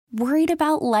Worried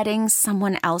about letting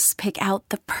someone else pick out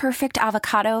the perfect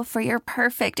avocado for your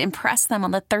perfect impress them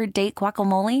on the third date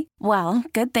guacamole? Well,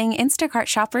 good thing Instacart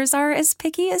shoppers are as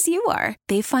picky as you are.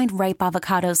 They find ripe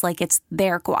avocados like it's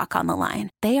their guac on the line.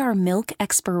 They are milk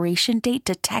expiration date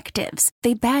detectives.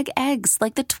 They bag eggs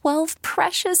like the 12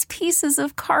 precious pieces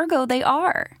of cargo they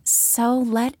are. So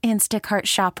let Instacart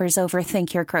shoppers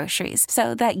overthink your groceries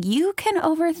so that you can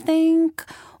overthink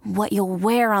what you'll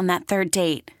wear on that third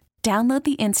date. Download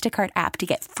the Instacart app to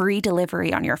get free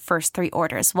delivery on your first 3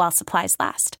 orders while supplies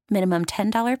last. Minimum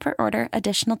 $10 per order.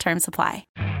 Additional terms apply.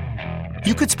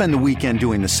 You could spend the weekend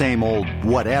doing the same old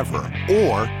whatever,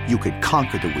 or you could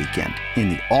conquer the weekend in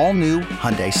the all-new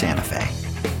Hyundai Santa Fe.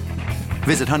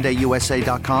 Visit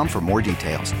HyundaiUSA.com for more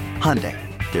details. Hyundai,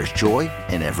 there's joy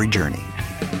in every journey.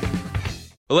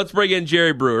 Well, let's bring in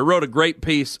Jerry Brewer. He wrote a great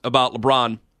piece about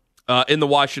LeBron in the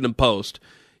Washington Post.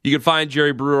 You can find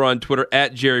Jerry Brewer on Twitter,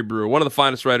 at Jerry Brewer, one of the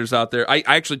finest writers out there. I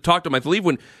actually talked to him, I believe,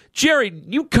 when, Jerry,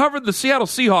 you covered the Seattle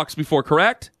Seahawks before,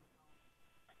 correct?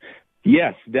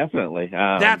 Yes, definitely.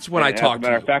 That's when I talked to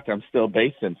you. As a matter of fact, I'm still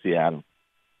based in Seattle.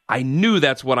 I knew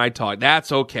that's when I talked.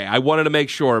 That's okay. I wanted to make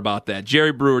sure about that.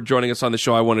 Jerry Brewer joining us on the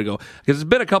show. I wanted to go, because it's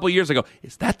been a couple years ago.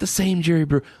 Is that the same Jerry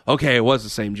Brewer? Okay, it was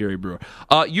the same Jerry Brewer.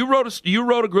 You wrote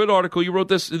a good article. You wrote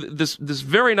this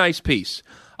very nice piece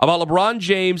about LeBron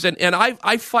James, and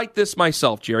I fight this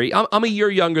myself, Jerry. I'm a year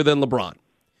younger than LeBron.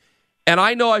 And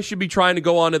I know I should be trying to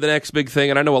go on to the next big thing,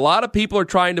 and I know a lot of people are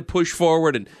trying to push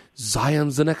forward, and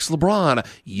Zion's the next LeBron.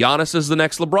 Giannis is the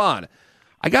next LeBron.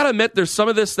 I got to admit, there's some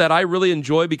of this that I really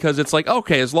enjoy because it's like,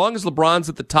 okay, as long as LeBron's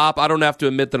at the top, I don't have to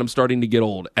admit that I'm starting to get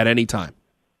old at any time.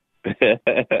 Does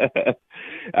that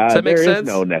make sense? There is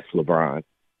no next LeBron,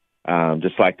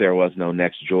 just like there was no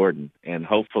next Jordan. And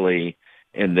hopefully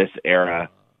in this era,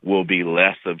 we'll be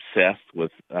less obsessed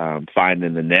with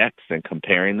finding the next and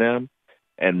comparing them,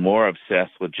 and more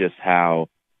obsessed with just how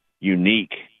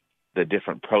unique the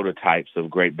different prototypes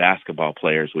of great basketball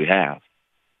players we have.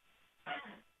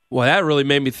 Well, that really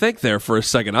made me think there for a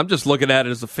second. I'm just looking at it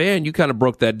as a fan. You kind of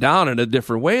broke that down in a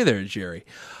different way there, Jerry.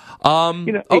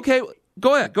 Okay,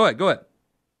 go ahead.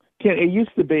 It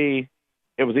used to be,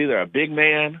 it was either a big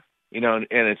man, and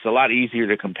it's a lot easier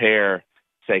to compare,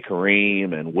 say,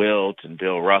 Kareem and Wilt and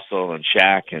Bill Russell and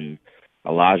Shaq and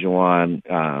Olajuwon.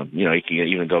 You can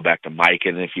even go back to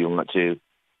Mikan if you want to.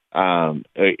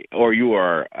 Or you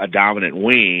are a dominant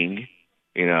wing,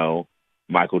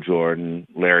 Michael Jordan,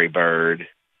 Larry Bird,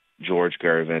 George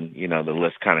Gervin, the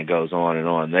list kind of goes on and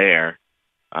on there.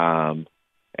 And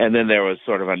then there was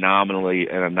sort of an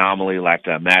anomaly like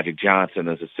Magic Johnson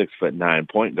as a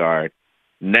 6'9" point guard.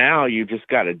 Now you just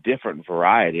got a different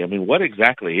variety. I mean, what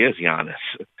exactly is Giannis?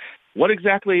 What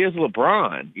exactly is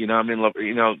LeBron?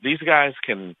 These guys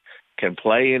can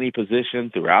play any position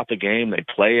throughout the game. They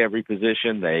play every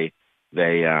position.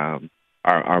 They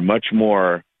are much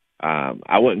more.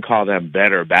 I wouldn't call them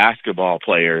better basketball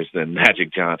players than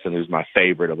Magic Johnson, who's my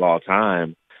favorite of all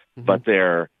time, but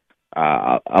they're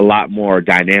a lot more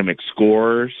dynamic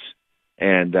scorers,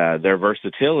 and their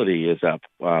versatility is up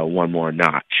one more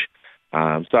notch.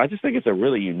 So I just think it's a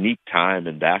really unique time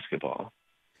in basketball.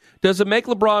 Does it make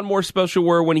LeBron more special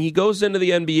where when he goes into the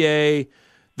NBA,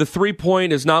 the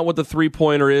three-point is not what the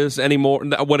three-pointer is anymore,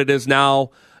 what it is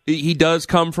now? He does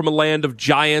come from a land of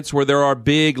giants where there are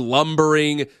big,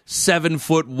 lumbering,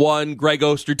 7'1" Greg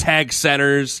Ostertag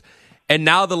centers, and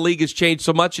now the league has changed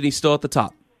so much, and he's still at the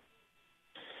top.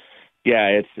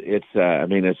 Yeah,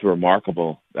 it's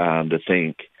remarkable to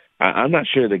think. I'm not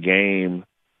sure the game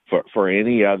for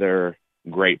any other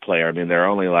great player. I mean, there are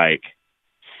only like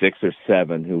 6 or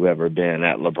 7 who've ever been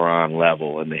at LeBron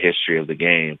level in the history of the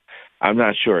game. I'm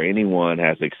not sure anyone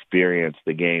has experienced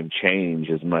the game change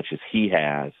as much as he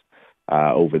has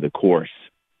over the course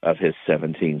of his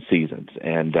 17 seasons.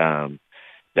 And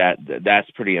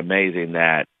that's pretty amazing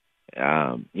that,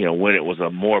 when it was a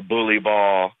more bully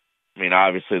ball, I mean,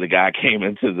 obviously the guy came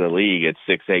into the league at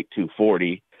 6'8",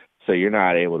 240, so you're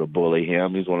not able to bully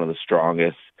him. He's one of the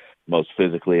strongest, most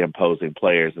physically imposing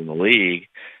players in the league.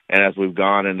 And as we've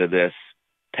gone into this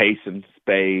pace and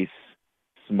space,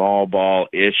 small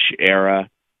ball-ish era,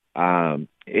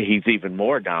 he's even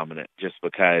more dominant just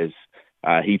because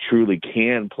he truly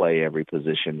can play every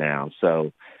position now.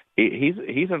 So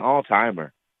he's an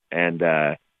all-timer, and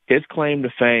his claim to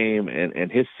fame and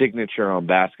his signature on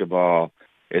basketball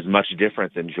is much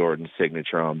different than Jordan's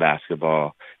signature on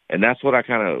basketball. And that's what I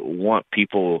kind of want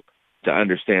people to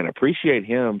understand. Appreciate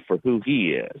him for who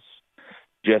he is,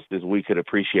 just as we could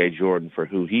appreciate Jordan for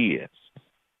who he is.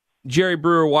 Jerry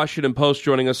Brewer, Washington Post,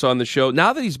 joining us on the show.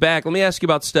 Now that he's back, let me ask you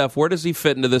about Steph. Where does he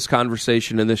fit into this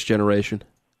conversation in this generation?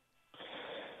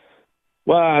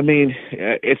 Well, I mean,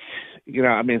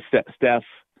 Steph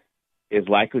is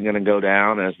likely going to go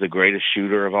down as the greatest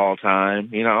shooter of all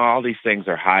time. All these things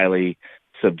are highly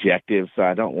subjective, so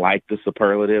I don't like the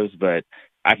superlatives, but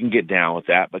I can get down with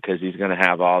that because he's going to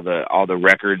have all the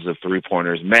records of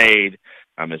three-pointers made.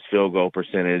 His field goal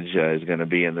percentage is going to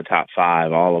be in the top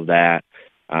 5, all of that.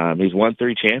 He's won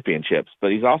 3 championships,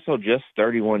 but he's also just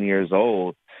 31 years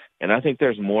old, and I think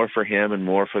there's more for him and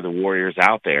more for the Warriors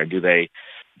out there. Do they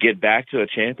get back to a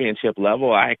championship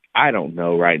level? I don't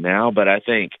know right now, but I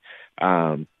think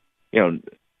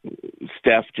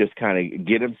Steph just kind of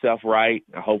get himself right.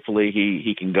 Hopefully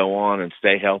he can go on and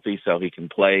stay healthy so he can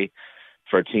play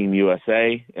for Team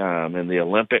USA in the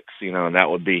Olympics, and that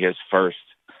would be his first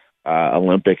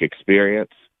Olympic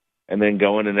experience. And then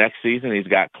going to next season, he's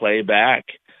got Clay back.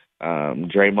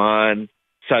 Draymond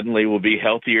suddenly will be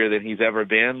healthier than he's ever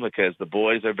been because the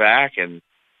boys are back, and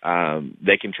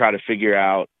they can try to figure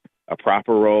out a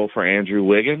proper role for Andrew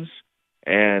Wiggins.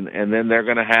 And then they're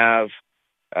going to have,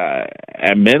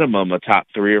 at minimum, a top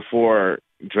 3 or 4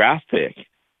 draft pick.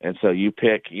 And so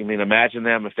imagine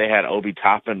them if they had Obi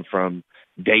Toppin from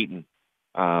Dayton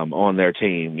on their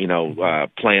team,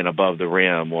 playing above the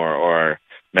rim, or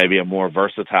maybe a more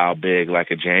versatile big like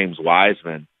a James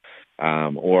Wiseman,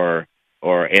 or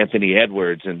Anthony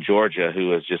Edwards in Georgia,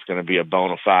 who is just going to be a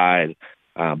bona fide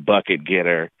bucket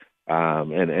getter,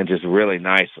 and just really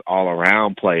nice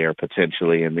all-around player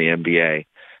potentially in the NBA.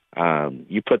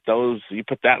 You put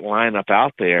that lineup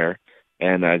out there,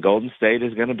 and Golden State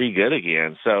is going to be good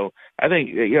again. So I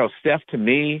think Steph to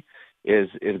me is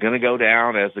going to go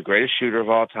down as the greatest shooter of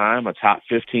all time, a top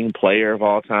 15 player of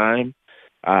all time,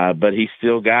 but he's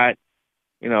still got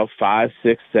 5,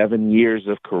 6, 7 years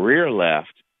of career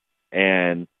left,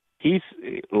 and he's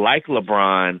like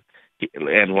LeBron.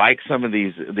 And like some of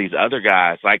these other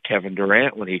guys, like Kevin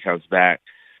Durant when he comes back,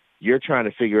 you're trying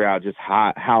to figure out just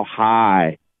how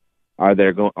high are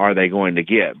they going to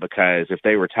get? Because if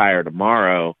they retire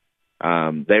tomorrow,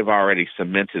 they've already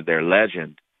cemented their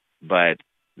legend, but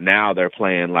now they're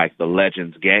playing like the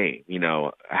legends game.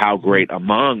 How great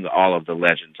among all of the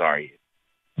legends are you?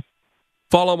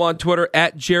 Follow him on Twitter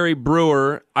at Jerry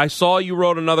Brewer. I saw you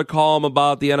wrote another column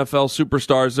about the NFL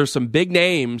superstars. There's some big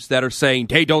names that are saying,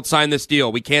 hey, don't sign this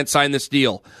deal. We can't sign this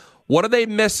deal. What are they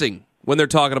missing when they're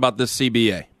talking about this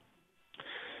CBA?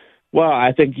 Well,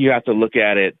 I think you have to look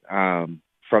at it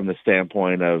from the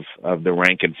standpoint of the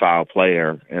rank and file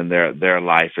player, and their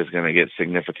life is going to get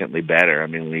significantly better. I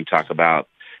mean, when you talk about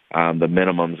the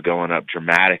minimums going up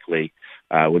dramatically,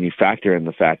 when you factor in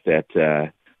the fact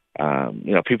that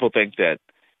people think that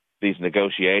these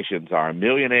negotiations are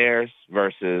millionaires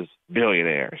versus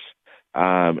billionaires.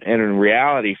 And in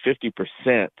reality,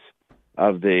 50%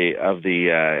 of the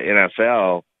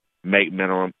NFL make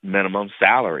minimum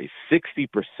salaries.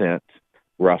 60%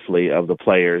 roughly of the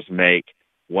players make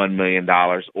 $1 million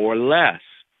or less.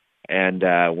 And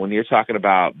when you're talking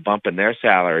about bumping their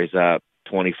salaries up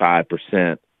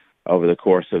 25% over the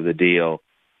course of the deal,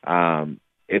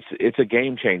 it's a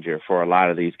game changer for a lot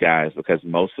of these guys, because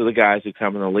most of the guys who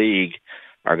come in the league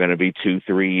are going to be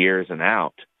 2-3 years and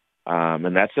out.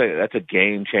 And that's a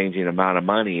game changing amount of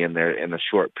money in a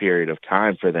short period of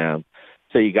time for them.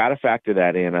 So you got to factor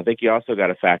that in. I think you also got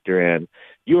to factor in,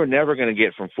 you are never going to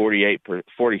get from 47%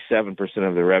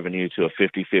 of the revenue to a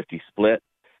 50-50 split.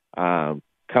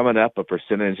 Coming up a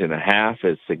percentage and a half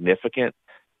is significant.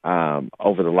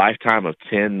 Over the lifetime of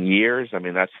 10 years, I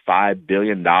mean, that's $5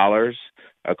 billion,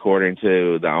 according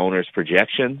to the owner's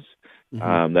projections,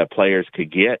 that players could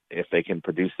get if they can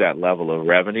produce that level of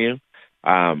revenue.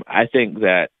 I think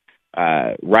that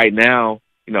right now,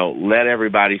 let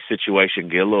everybody's situation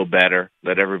get a little better,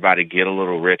 let everybody get a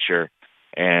little richer,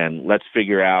 and let's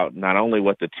figure out not only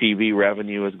what the TV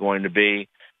revenue is going to be,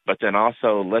 but then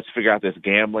also let's figure out this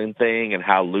gambling thing and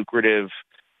how lucrative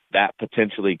that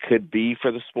potentially could be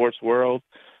for the sports world.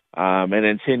 And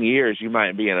in 10 years, you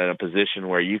might be in a position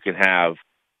where you can have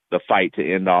the fight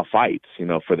to end all fights,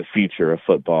 for the future of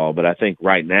football. But I think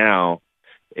right now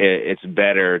it's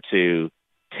better to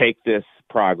take this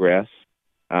progress,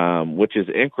 which is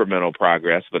incremental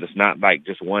progress, but it's not like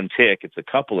just one tick. It's a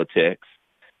couple of ticks.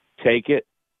 Take it,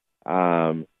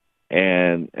 and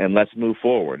let's move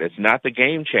forward. It's not the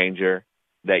game changer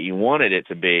that you wanted it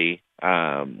to be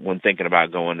when thinking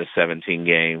about going to 17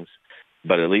 games,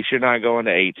 but at least you're not going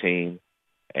to 18.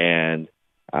 And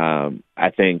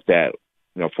I think that,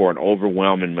 for an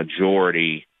overwhelming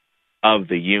majority of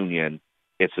the union,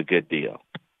 it's a good deal.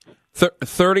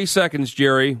 30 seconds,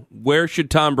 Jerry. Where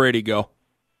should Tom Brady go?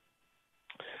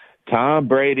 Tom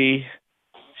Brady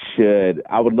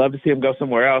I would love to see him go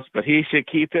somewhere else, but he should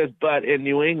keep his butt in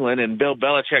New England, and Bill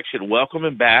Belichick should welcome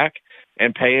him back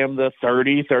and pay him the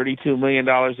 $32 million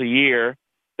a year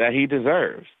that he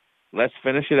deserves. Let's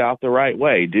finish it out the right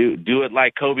way. Do it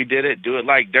like Kobe did it. Do it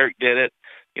like Dirk did it.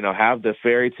 Have the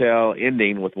fairy tale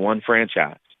ending with one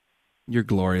franchise. You're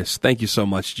glorious. Thank you so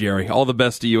much, Jerry. All the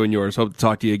best to you and yours. Hope to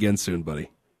talk to you again soon,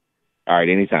 buddy. All right,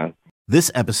 anytime.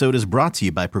 This episode is brought to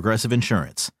you by Progressive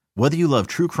Insurance. Whether you love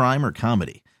true crime or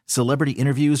comedy, celebrity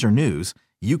interviews or news,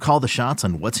 you call the shots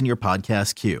on what's in your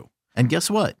podcast queue. And guess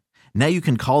what? Now you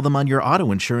can call them on your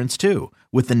auto insurance too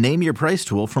with the Name Your Price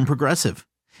tool from Progressive.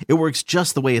 It works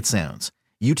just the way it sounds.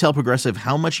 You tell Progressive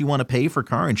how much you want to pay for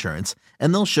car insurance,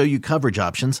 and they'll show you coverage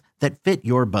options that fit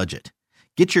your budget.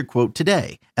 Get your quote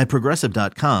today at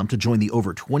Progressive.com to join the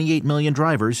over 28 million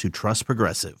drivers who trust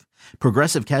Progressive.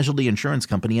 Progressive Casualty Insurance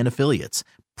Company and Affiliates.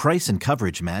 Price and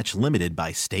coverage match limited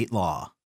by state law.